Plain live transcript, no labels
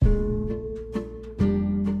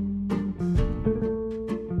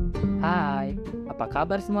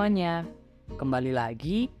kabar semuanya? Kembali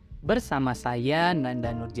lagi bersama saya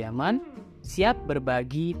Nanda Nurjaman, siap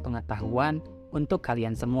berbagi pengetahuan untuk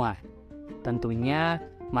kalian semua. Tentunya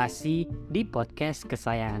masih di podcast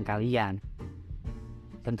kesayangan kalian.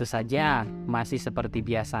 Tentu saja masih seperti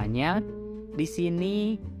biasanya, di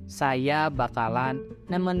sini saya bakalan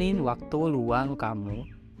nemenin waktu luang kamu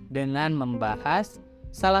dengan membahas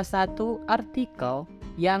salah satu artikel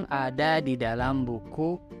yang ada di dalam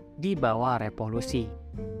buku Di Bawah Revolusi.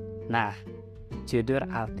 Nah, judul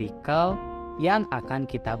artikel yang akan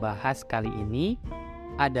kita bahas kali ini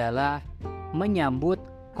adalah Menyambut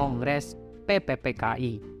Kongres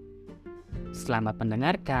PPPKI. Selamat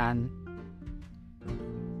mendengarkan.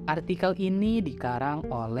 Artikel ini dikarang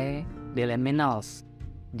oleh Delemenals.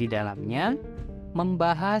 Di dalamnya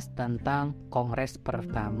membahas tentang Kongres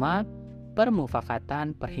pertama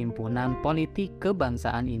Permufakatan Perhimpunan Politik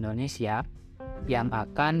Kebangsaan Indonesia yang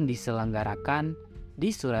akan diselenggarakan di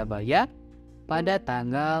Surabaya pada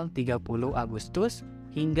tanggal 30 Agustus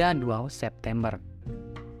hingga 2 September.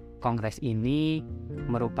 Kongres ini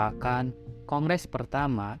merupakan kongres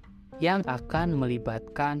pertama yang akan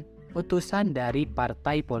melibatkan utusan dari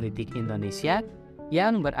partai politik Indonesia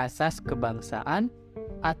yang berasas kebangsaan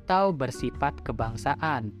atau bersifat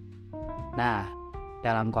kebangsaan. Nah,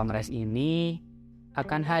 dalam kongres ini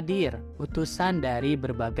akan hadir utusan dari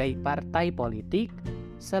berbagai partai politik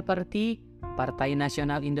seperti Partai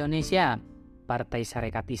Nasional Indonesia, Partai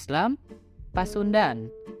Sarekat Islam, Pasundan,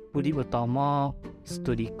 Budi Utomo,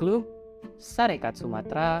 Studi Klub, Sarekat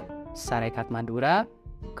Sumatera, Sarekat Madura,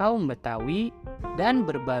 Kaum Betawi, dan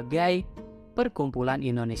berbagai perkumpulan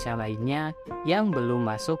Indonesia lainnya yang belum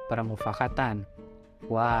masuk Permufakatan.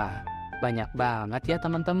 Wah, banyak banget ya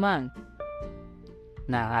teman-teman.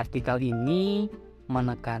 Nah, artikel ini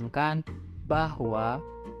menekankan bahwa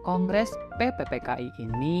Kongres PPPKI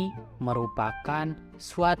ini merupakan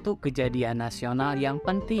suatu kejadian nasional yang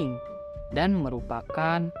penting dan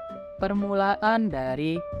merupakan permulaan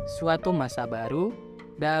dari suatu masa baru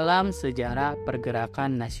dalam sejarah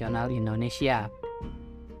pergerakan nasional Indonesia.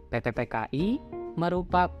 PPPKI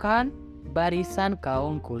merupakan barisan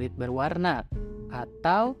kaum kulit berwarna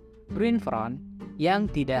atau Green Front yang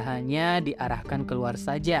tidak hanya diarahkan keluar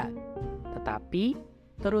saja, tetapi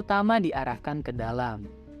terutama diarahkan ke dalam.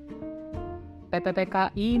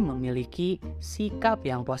 PPPKI memiliki sikap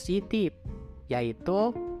yang positif,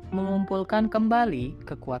 yaitu mengumpulkan kembali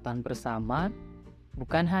kekuatan bersama,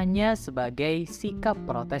 bukan hanya sebagai sikap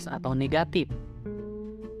protes atau negatif.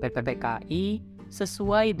 PPPKI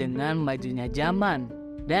sesuai dengan majunya zaman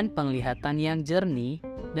dan penglihatan yang jernih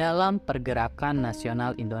dalam pergerakan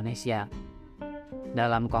nasional Indonesia.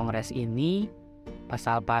 Dalam kongres ini,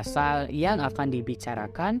 pasal-pasal yang akan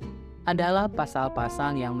dibicarakan adalah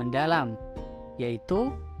pasal-pasal yang mendalam, yaitu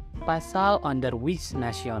pasal Onderwijs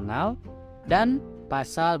Nasional dan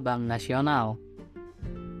pasal Bank Nasional.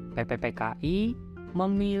 PPPKI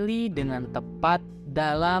memilih dengan tepat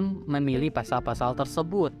dalam memilih pasal-pasal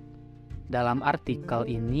tersebut. Dalam artikel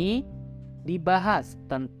ini dibahas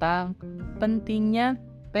tentang pentingnya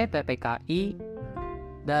PPPKI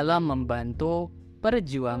dalam membantu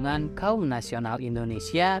perjuangan kaum nasional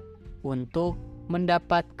Indonesia untuk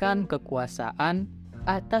mendapatkan kekuasaan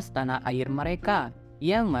atas tanah air mereka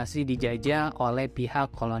yang masih dijajah oleh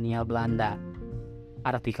pihak kolonial Belanda.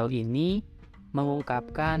 Artikel ini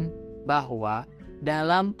mengungkapkan bahwa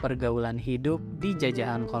dalam pergaulan hidup di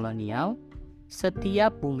jajahan kolonial,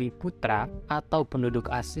 setiap bumi putra atau penduduk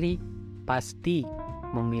asli pasti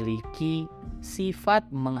memiliki sifat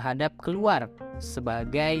menghadap keluar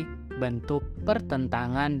sebagai bentuk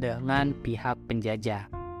pertentangan dengan pihak penjajah.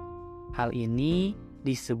 Hal ini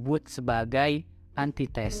disebut sebagai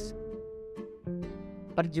antites.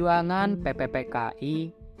 Perjuangan PPPKI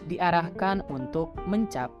diarahkan untuk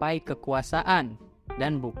mencapai kekuasaan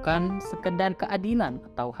dan bukan sekedar keadilan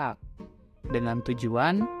atau hak, dengan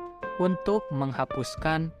tujuan untuk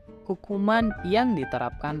menghapuskan hukuman yang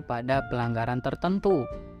diterapkan pada pelanggaran tertentu,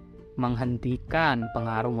 menghentikan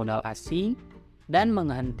pengaruh modal asing, dan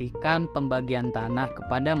menghentikan pembagian tanah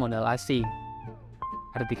kepada modal asing.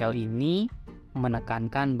 Artikel ini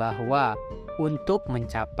menekankan bahwa untuk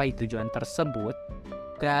mencapai tujuan tersebut,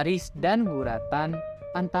 garis dan guratan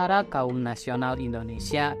antara kaum nasional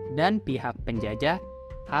Indonesia dan pihak penjajah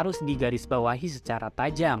harus digarisbawahi secara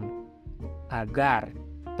tajam agar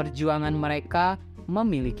perjuangan mereka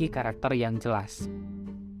memiliki karakter yang jelas.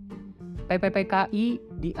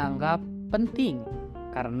 PPPKI dianggap penting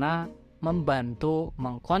karena membantu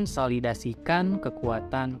mengkonsolidasikan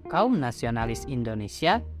kekuatan kaum nasionalis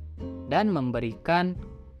Indonesia dan memberikan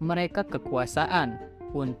mereka kekuasaan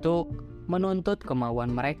untuk menuntut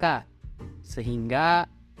kemauan mereka, sehingga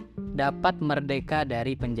dapat merdeka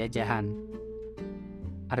dari penjajahan.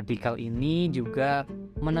 Artikel ini juga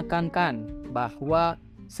menekankan bahwa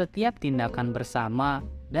setiap tindakan bersama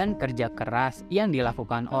dan kerja keras yang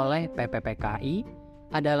dilakukan oleh PPPKI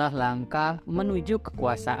adalah langkah menuju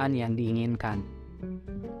kekuasaan yang diinginkan.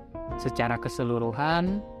 Secara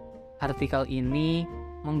keseluruhan, artikel ini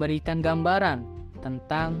memberikan gambaran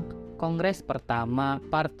tentang Kongres pertama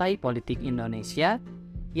Partai Politik Indonesia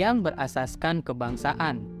yang berasaskan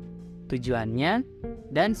kebangsaan, tujuannya,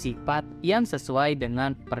 dan sifat yang sesuai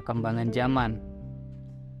dengan perkembangan zaman.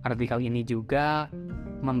 Artikel ini juga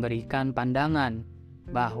memberikan pandangan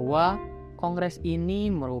bahwa Kongres ini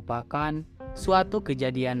merupakan suatu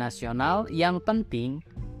kejadian nasional yang penting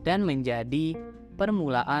dan menjadi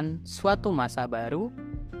permulaan suatu masa baru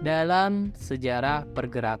dalam sejarah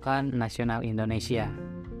pergerakan nasional Indonesia.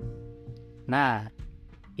 Nah,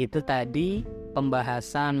 itu tadi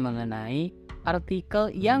pembahasan mengenai artikel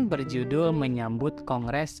yang berjudul Menyambut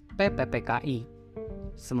Kongres PPPKI.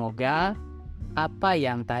 Semoga apa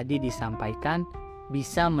yang tadi disampaikan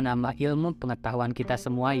bisa menambah ilmu pengetahuan kita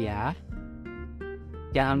semua ya.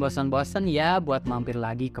 Jangan bosan-bosan ya buat mampir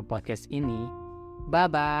lagi ke podcast ini.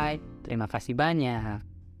 Bye-bye. Terima kasih banyak.